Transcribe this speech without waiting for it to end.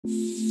We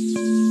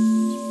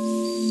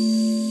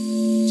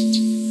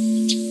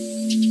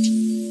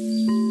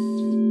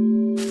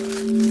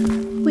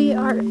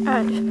are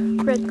at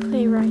Red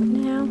Clay right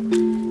now,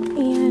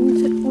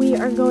 and we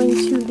are going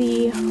to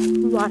the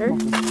water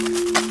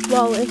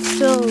while it's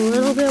still a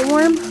little bit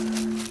warm,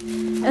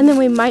 and then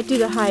we might do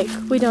the hike.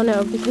 We don't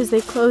know because they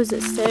close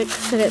at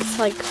 6 and it's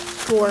like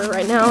 4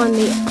 right now, and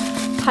the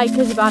hike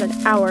is about an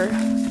hour.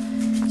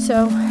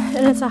 So,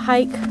 and it's a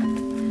hike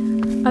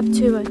up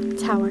to a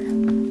tower.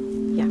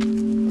 Yeah.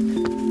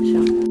 So.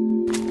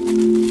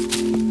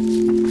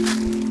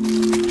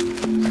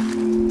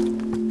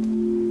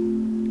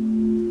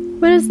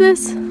 What is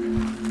this? I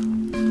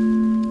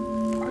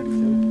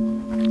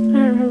don't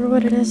remember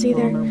what it is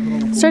either.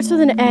 It starts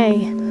with an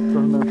A.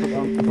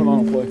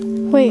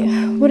 Wait,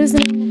 what is the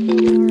name of where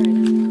we are right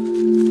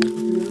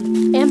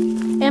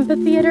now?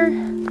 Amphitheater?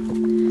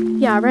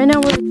 Yeah, right now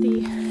we're at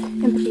the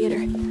amphitheater.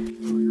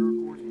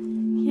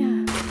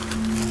 Yeah.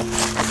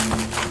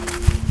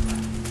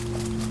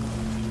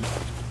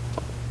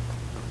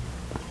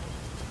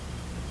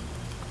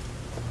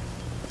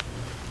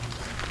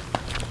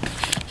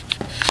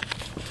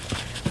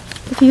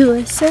 If you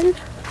listen,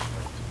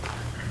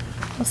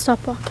 I'll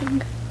stop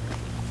walking.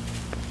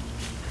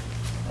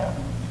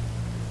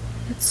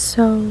 It's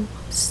so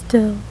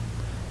still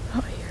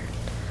out here.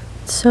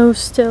 It's so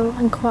still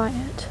and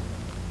quiet.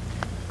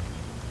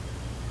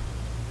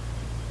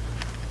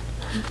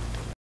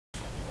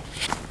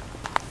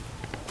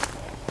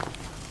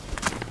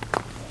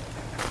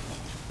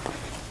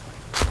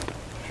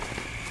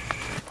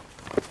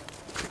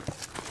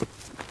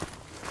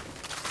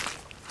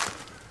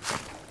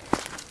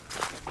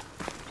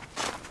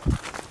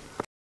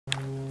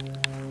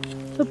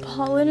 The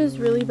pollen is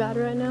really bad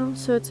right now,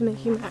 so it's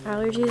making my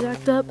allergies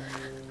act up.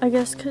 I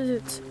guess because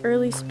it's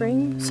early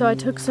spring, so I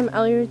took some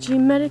allergy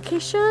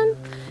medication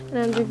and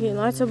I'm drinking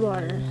lots of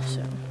water,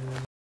 so.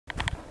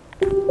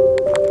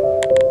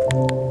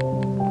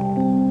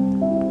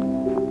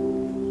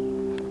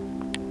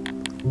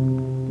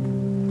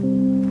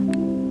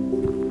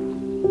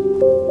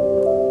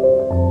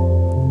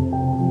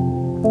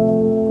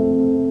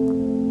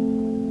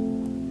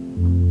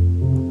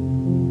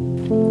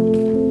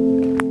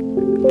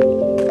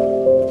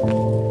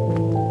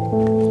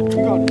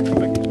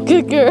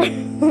 Good girl.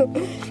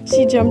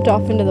 She jumped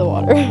off into the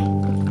water.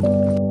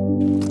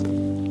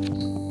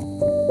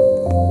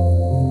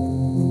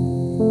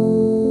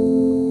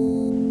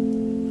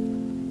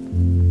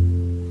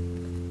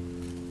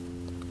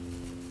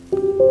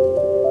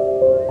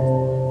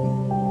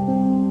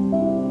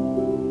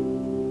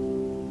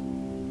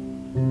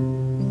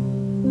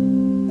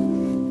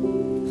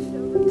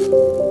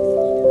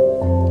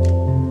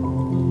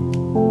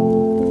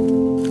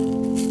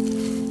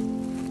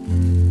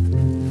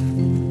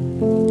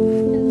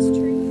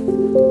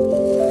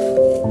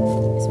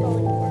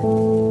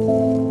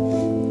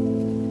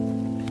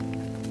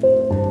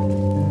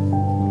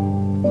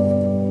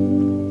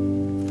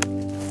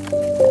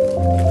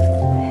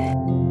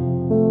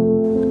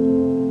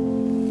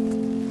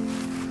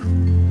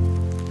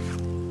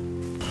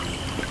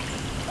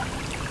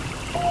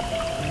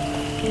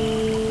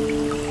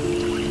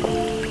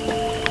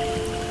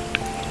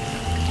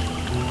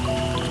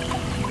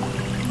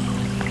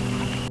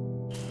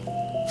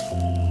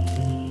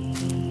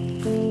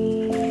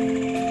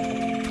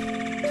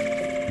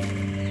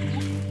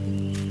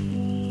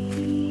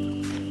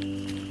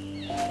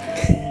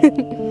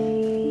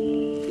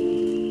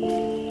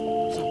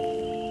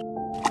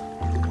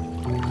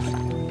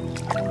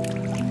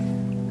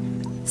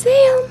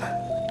 Sam!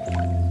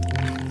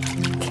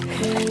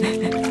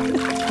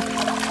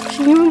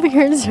 She came over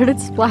here and started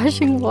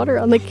splashing water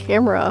on the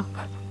camera.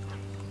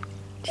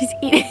 She's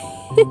eating.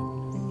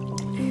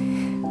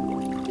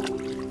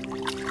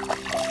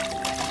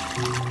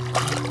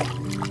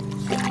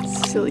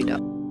 Silly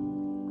dog.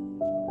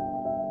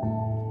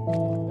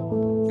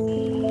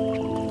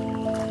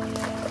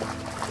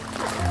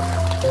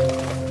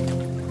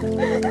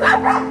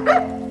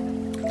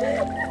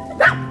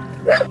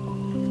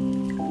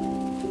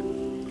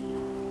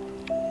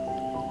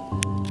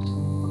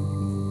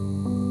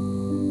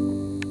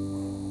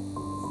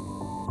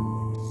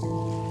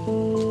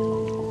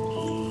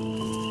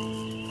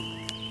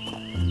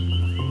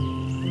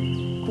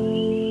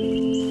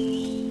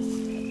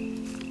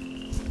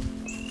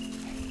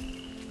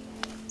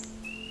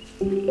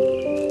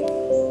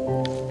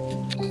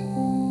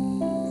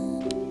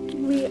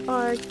 We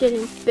are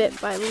getting bit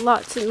by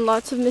lots and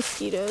lots of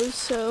mosquitoes,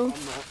 so,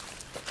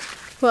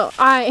 well,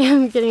 I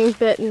am getting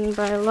bitten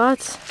by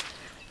lots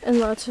and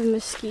lots of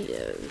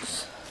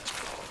mosquitoes.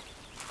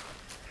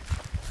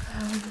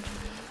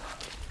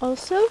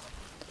 Also,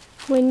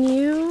 when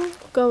you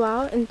go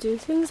out and do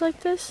things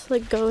like this,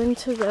 like go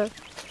into the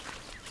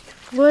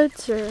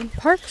woods or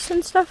parks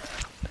and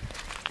stuff,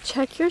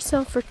 check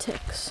yourself for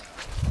ticks.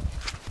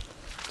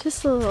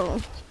 Just a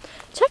little,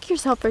 check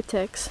yourself for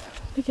ticks,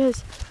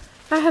 because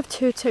I have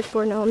 2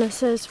 tick-borne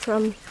illnesses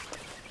from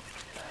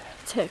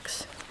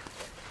ticks.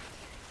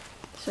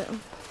 So,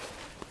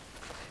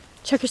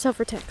 check yourself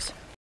for ticks.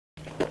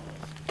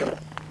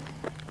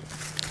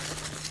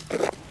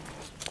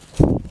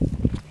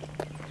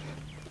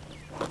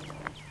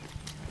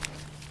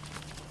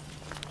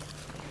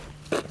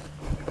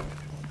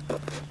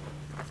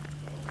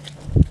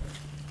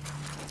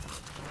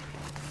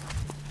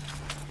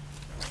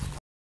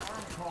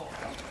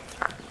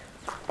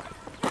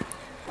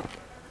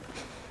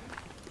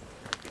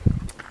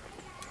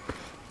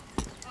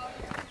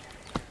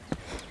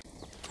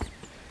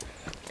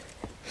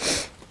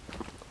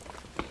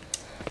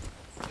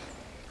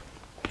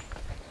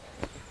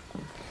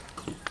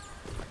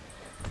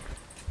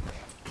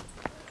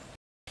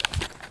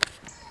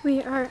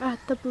 We are at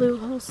the Blue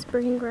Hole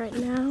Spring right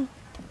now.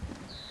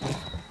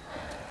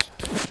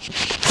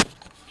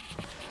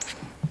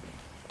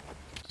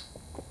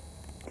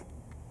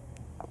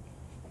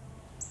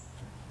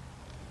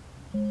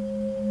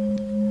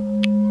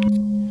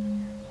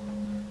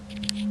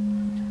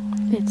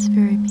 It's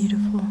very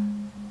beautiful.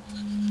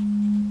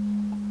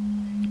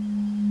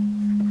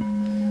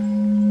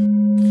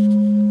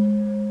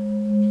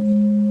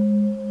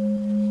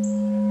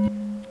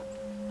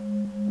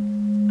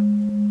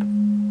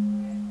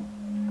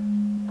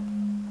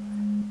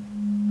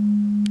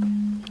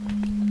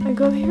 I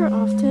go here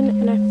often,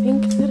 and I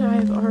think that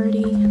I've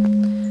already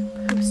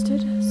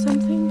posted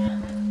something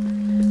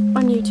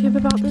on YouTube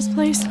about this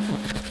place,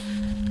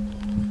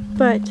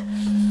 but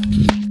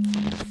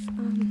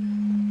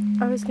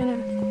I was gonna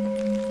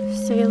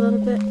say a little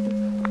bit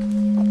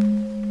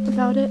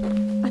about it.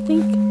 I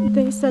think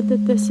they said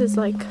that this is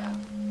like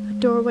a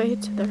doorway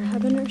to their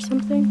heaven or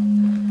something.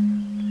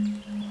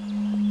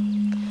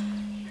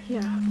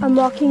 Yeah, I'm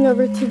walking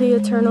over to the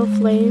Eternal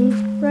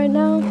Flame right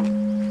now.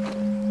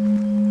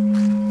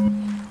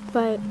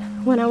 But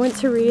when I went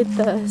to read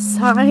the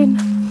sign,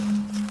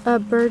 a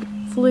bird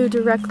flew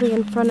directly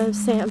in front of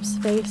Sam's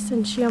face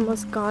and she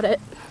almost got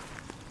it.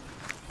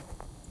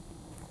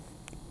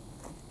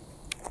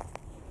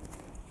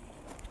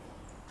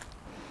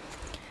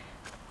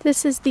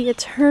 This is the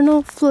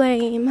Eternal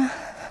Flame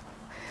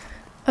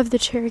of the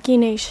Cherokee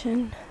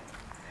Nation.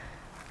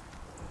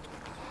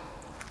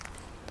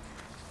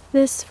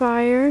 This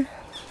fire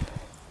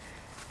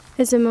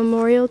is a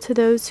memorial to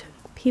those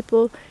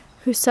people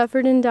who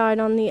suffered and died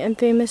on the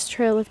infamous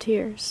Trail of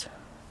Tears.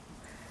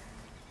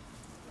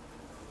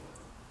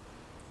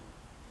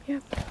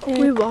 Yep.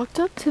 We walked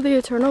up to the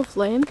Eternal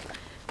Flame.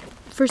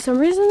 For some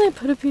reason they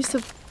put a piece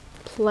of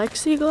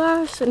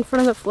plexiglass in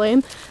front of the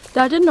flame.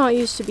 That did not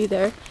used to be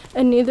there,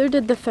 and neither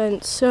did the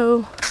fence,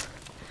 so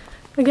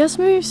I guess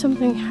maybe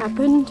something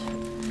happened.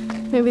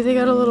 Maybe they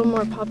got a little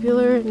more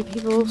popular and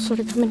people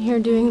started coming here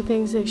doing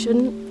things they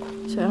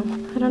shouldn't, so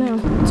I don't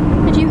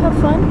know. Did you have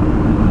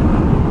fun?